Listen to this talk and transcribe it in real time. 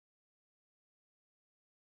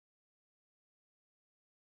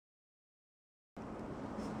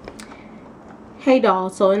Hey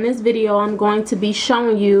dolls, so in this video I'm going to be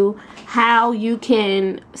showing you how you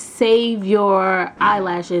can save your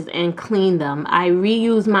eyelashes and clean them. I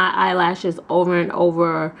reuse my eyelashes over and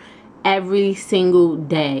over every single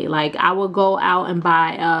day. Like, I will go out and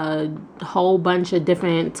buy a whole bunch of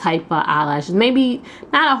different type of eyelashes. Maybe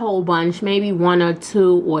not a whole bunch, maybe 1 or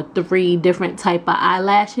 2 or 3 different type of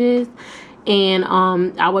eyelashes. And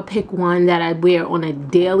I would pick one that I wear on a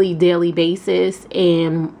daily basis,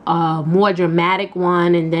 and a more dramatic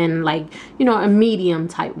one, and then, like, you know, a medium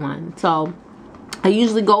type one. So I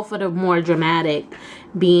usually go for the more dramatic,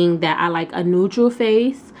 being that I like a neutral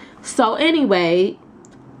face. So anyway,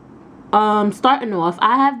 starting off,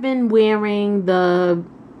 I have been wearing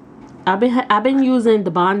I've been using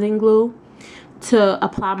the bonding glue to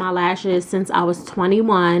apply my lashes since I was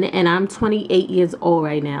 21, and I'm 28 years old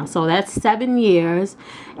right now. So that's 7 years,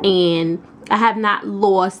 and I have not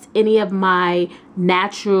lost any of my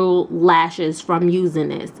natural lashes from using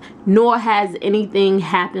this, nor has anything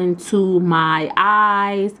happened to my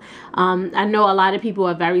eyes. I know a lot of people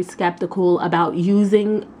are very skeptical about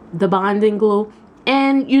using the bonding glue.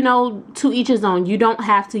 And, you know, to each his own. You don't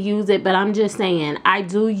have to use it, but I'm just saying, I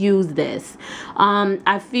do use this.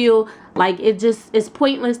 I feel like it's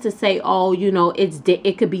pointless to say, oh, you know,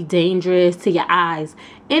 it could be dangerous to your eyes.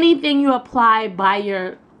 Anything you apply by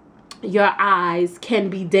your eyes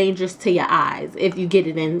can be dangerous to your eyes if you get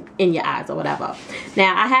it in your eyes or whatever.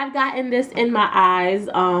 Now, I have gotten this in my eyes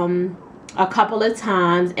a couple of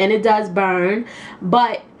times, and it does burn.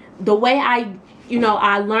 But the way I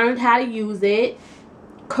learned how to use it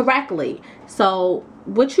correctly. So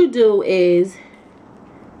what you do is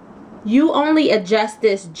you only adjust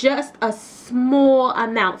this just a small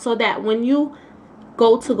amount, so that when you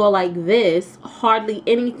go like this, hardly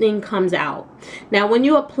anything comes out. Now when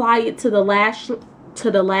you apply it to the lash,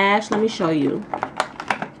 let me show you.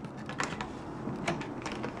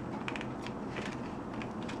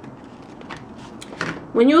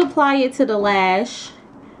 When you apply it to the lash,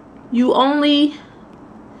 you only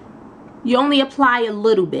apply a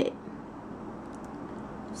little bit.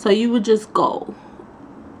 So you would just go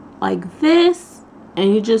like this,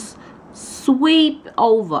 and you just sweep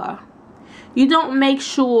over. You don't make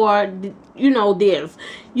sure, you don't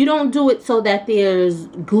do it so that there's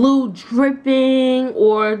glue dripping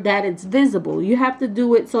or that it's visible. You have to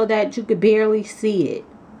do it so that you could barely see it.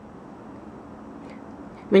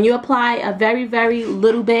 When you apply a very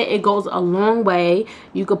little bit, it goes a long way.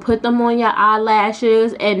 You could put them on your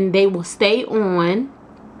eyelashes and they will stay on.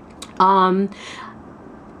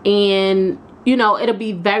 And you know, it'll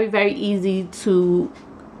be very easy to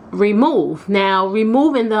remove. Now,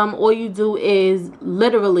 removing them, all you do is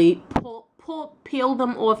literally peel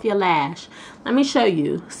them off your lash. Let me show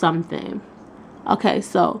you something. Okay,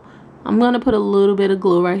 so I'm gonna put a little bit of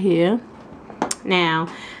glue right here. Now,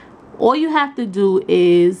 all you have to do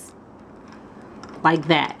is like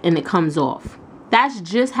that, and it comes off. That's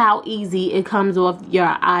just how easy it comes off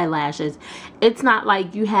your eyelashes. It's not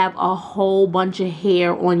like you have a whole bunch of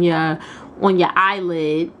hair on your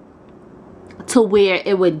eyelid to where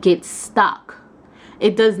it would get stuck.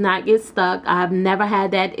 It does not get stuck. I've never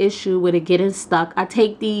had that issue with it getting stuck. I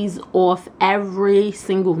take these off every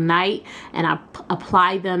single night, and I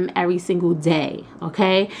apply them every single day.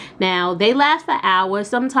 Okay, now they last for hours.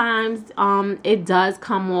 Sometimes it does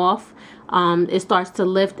come off. It starts to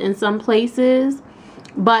lift in some places,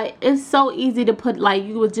 but it's so easy to put. Like,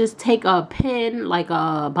 you would just take a pin, like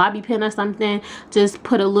a bobby pin or something, just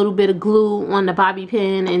put a little bit of glue on the bobby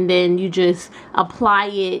pin, and then you just apply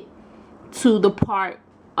it to the part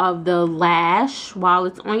of the lash while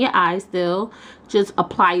it's on your eye still. Just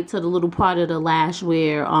apply it to the little part of the lash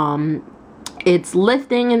where it's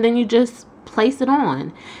lifting, and then you just place it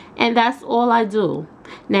on. And that's all I do.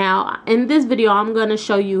 Now, in this video, I'm going to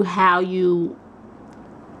show you how you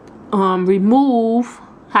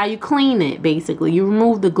how you clean it. Basically, you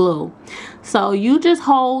remove the glue. So you just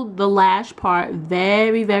hold the lash part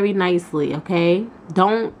very nicely, okay?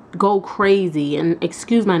 Don't go crazy. And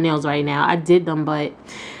excuse my nails right now, I did them, but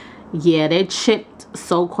yeah, they chipped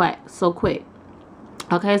so quick.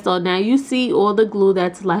 Okay, so now you see all the glue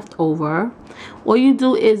that's left over. All you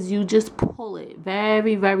do is you just pull it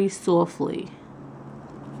very softly,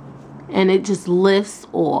 and it just lifts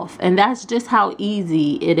off. And that's just how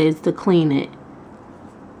easy it is to clean it.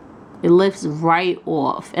 It lifts right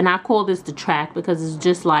off. And I call this the track because it's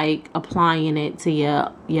just like applying it to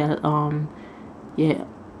your hair on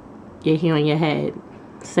your head.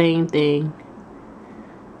 Same thing.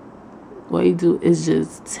 What you do is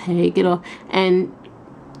just take it off, and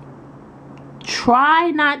try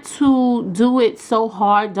not to do it so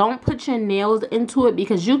hard. Don't put your nails into it,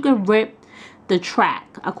 because you can rip the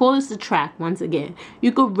track. I call this the track once again.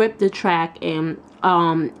 You could rip the track and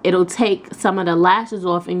it'll take some of the lashes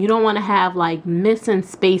off, and you don't want to have like missing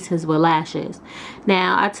spaces with lashes.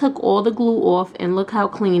 Now I took all the glue off and look how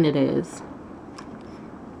clean it is.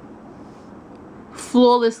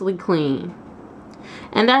 Flawlessly clean.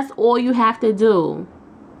 And that's all you have to do.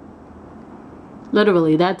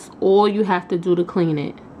 Literally, that's all you have to do to clean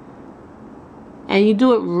it. And you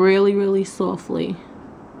do it really, really softly.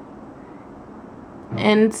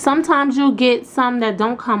 And sometimes you'll get some that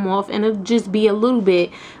don't come off, and it'll just be a little bit,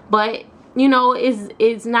 but you know,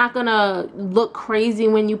 it's not gonna look crazy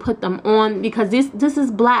when you put them on, because this is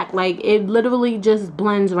black. Like, it literally just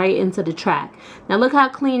blends right into the track. Now look how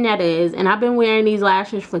clean that is. And I've been wearing these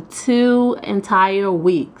lashes for 2 entire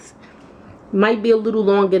weeks. Might be a little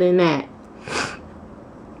longer than that.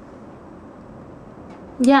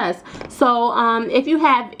 Yes. So if you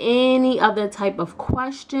have any other type of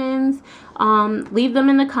questions, leave them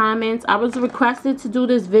in the comments. I was requested to do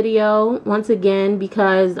this video once again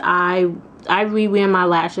because I rewear my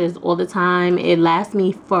lashes all the time. It lasts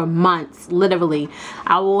me for months. Literally,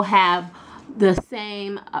 I will have the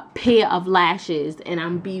same pair of lashes, and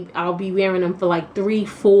I'll be wearing them for like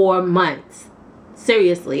 3-4 months.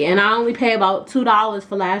 Seriously. And I only pay about $2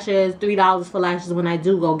 for lashes, $3 for lashes when I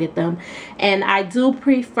do go get them. And I do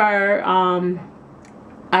prefer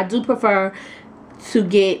to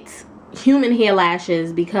get human hair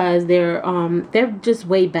lashes because they're just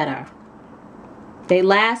way better. They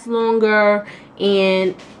last longer,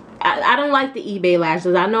 and I don't like the eBay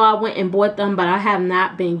lashes. I know I went and bought them, but I have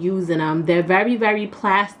not been using them. They're very, very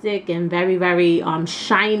plastic and very, very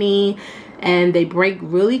shiny, and they break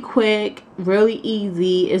really quick, really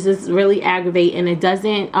easy. It's just really aggravating. It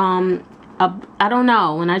doesn't I don't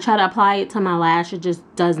know, when I try to apply it to my lash, it just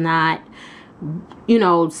does not, you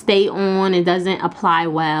know, stay on. It doesn't apply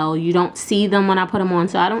well. You don't see them when I put them on,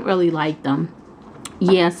 so I don't really like them.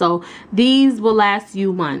 Yeah, so these will last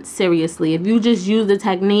you months, seriously, if you just use the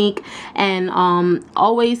technique. And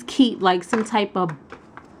always keep like some type of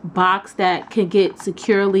box that can get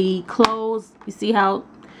securely closed. You see how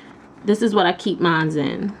this is what I keep mine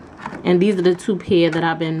in. And these are the 2 pair that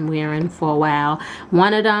I've been wearing for a while.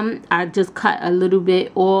 One of them I just cut a little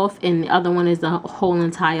bit off, and the other one is a whole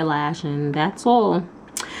entire lash, and that's all.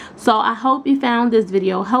 So I hope you found this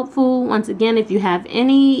video helpful. Once again, if you have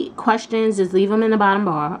any questions, just leave them in the bottom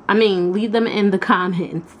bar. Leave them in the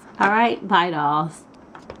comments. All right, bye dolls.